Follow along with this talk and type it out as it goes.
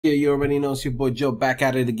Yeah, you already know it's your boy Joe back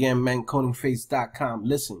at it again, man. CodingPhase.com.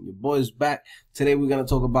 Listen, your boy is back. Today we're going to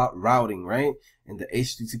talk about routing, right? And the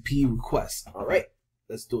HTTP request. All right,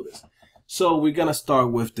 let's do this. So we're going to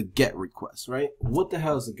start with the GET request, right? What the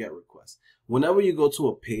hell is a GET request? Whenever you go to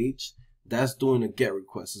a page that's doing a GET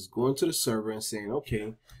request, it's going to the server and saying,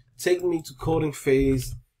 okay, take me to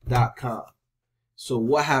CodingPhase.com. So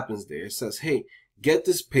what happens there? It says, hey, get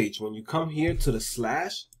this page. When you come here to the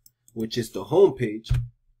slash, which is the home page,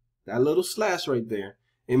 that little slash right there,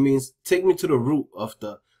 it means take me to the root of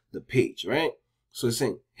the page, right? So it's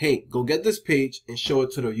saying, hey, go get this page and show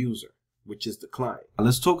it to the user, which is the client. Now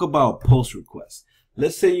let's talk about post requests.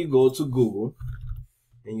 Let's say you go to Google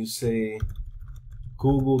and you say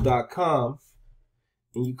google.com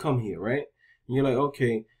and you come here, right? And you're like,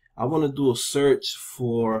 okay, I want to do a search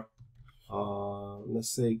for,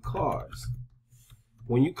 let's say cars.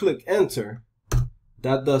 When you click enter,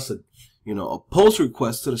 that does a post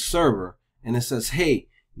request to the server, and it says, hey,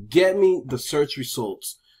 get me the search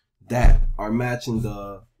results that are matching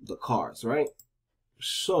the cars, right?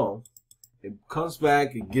 So it comes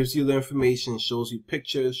back, it gives you the information, shows you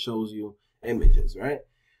pictures, shows you images, right?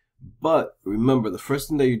 But remember, the first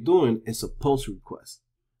thing that you're doing is a post request,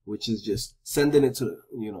 which is just sending it to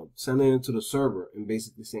the server and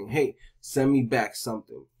basically saying, hey, send me back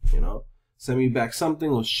something, send me back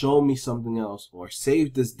something, or show me something else, or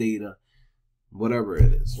save this data, whatever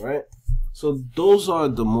it is, right? So those are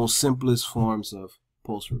the most simplest forms of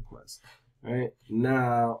post requests, right?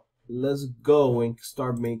 Now let's go and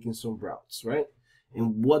start making some routes, right?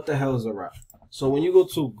 And what the hell is a route? So when you go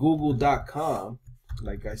to google.com,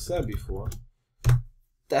 like I said before,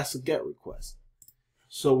 that's a GET request.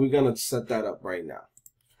 So we're gonna set that up right now.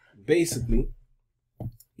 Basically,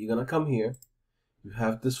 you're gonna come here. You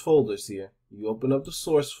have this folders here. You open up the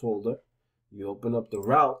source folder. You open up the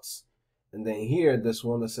routes. And then here, this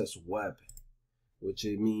one that says web, which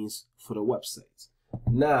it means for the websites.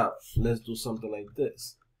 Now, let's do something like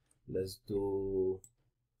this. Let's do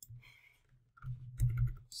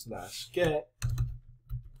 /get.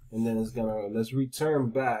 And then it's gonna, let's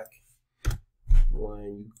return back when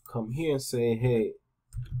you come here and say, hey,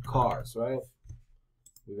 cars, right?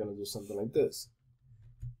 We're gonna do something like this.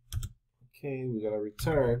 Okay, we're gonna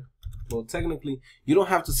return. Well, technically, you don't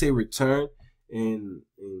have to say return in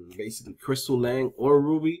basically Crystal Lang or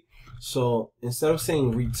Ruby. So instead of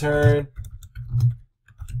saying return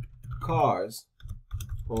cars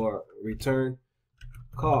or return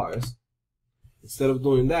cars, instead of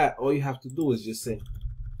doing that, all you have to do is just say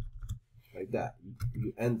like that.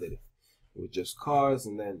 You ended it with just cars,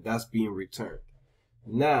 and then that's being returned.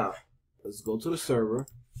 Now let's go to the server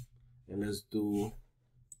and let's do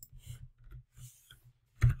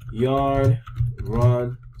yarn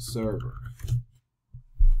run server.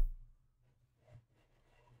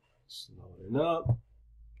 Loading up,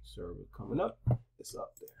 server coming up, it's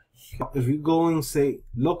up there. If you go and say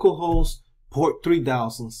localhost port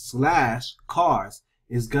 3000 / cars,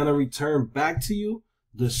 is gonna return back to you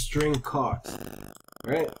the string cars,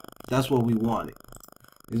 right? That's what we wanted.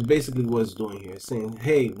 It's basically what it's doing here. It's saying,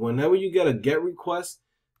 hey, whenever you get a GET request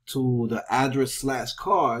to the address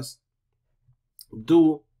 /cars,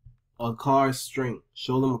 do a car string.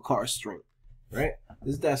 Show them a car string, right?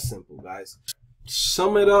 It's that simple, guys.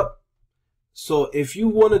 Sum it up. So if you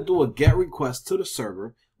want to do a GET request to the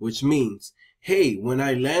server, which means, hey, when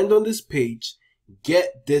I land on this page,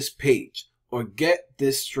 get this page, or get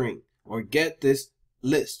this string, or get this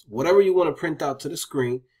list, whatever you want to print out to the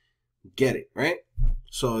screen, get it, right?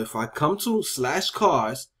 So if I come to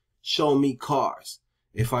 /cars, show me cars.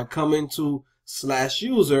 If I come into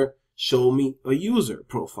 /user, show me a user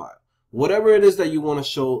profile. Whatever it is that you want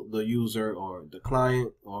to show the user or the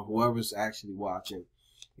client or whoever's actually watching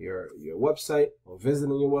your website or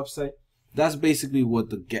visiting your website, that's basically what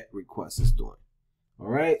the GET request is doing. All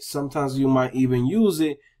right. Sometimes you might even use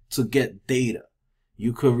it to get data.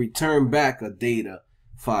 You could return back a data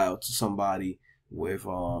file to somebody with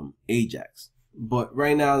Ajax. But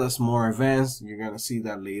right now that's more advanced. You're gonna see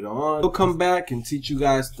that later on. We'll come back and teach you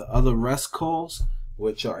guys the other REST calls,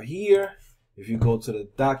 which are here. If you go to the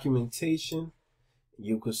documentation,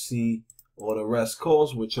 you could see all the REST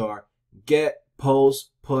calls, which are get,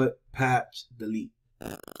 post, put, patch, delete.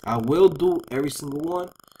 I will do every single one,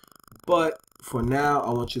 but for now, I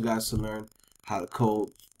want you guys to learn how to code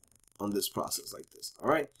on this process like this. All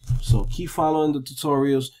right, so keep following the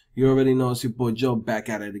tutorials. You already know it's your boy Joe back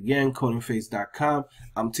at it again, CodingPhase.com.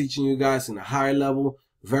 I'm teaching you guys in a higher level,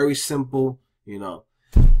 very simple,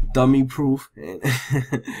 dummy proof, and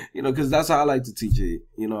because that's how I like to teach it.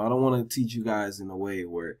 I don't want to teach you guys in a way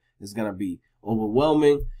where it's gonna be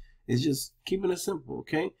overwhelming. It's just keeping it simple,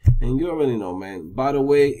 okay? And you already know, man. By the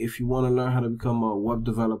way, if you want to learn how to become a web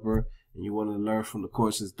developer and you want to learn from the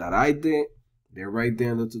courses that I did, they're right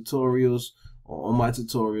there in the tutorials or on my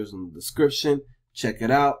tutorials in the description. Check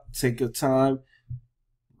it out. Take your time.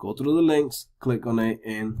 Go through the links, click on it,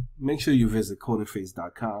 and make sure you visit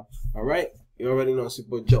CodingPhase.com. All right? You already know it's your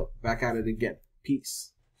boy Joe. Back at it again.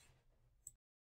 Peace.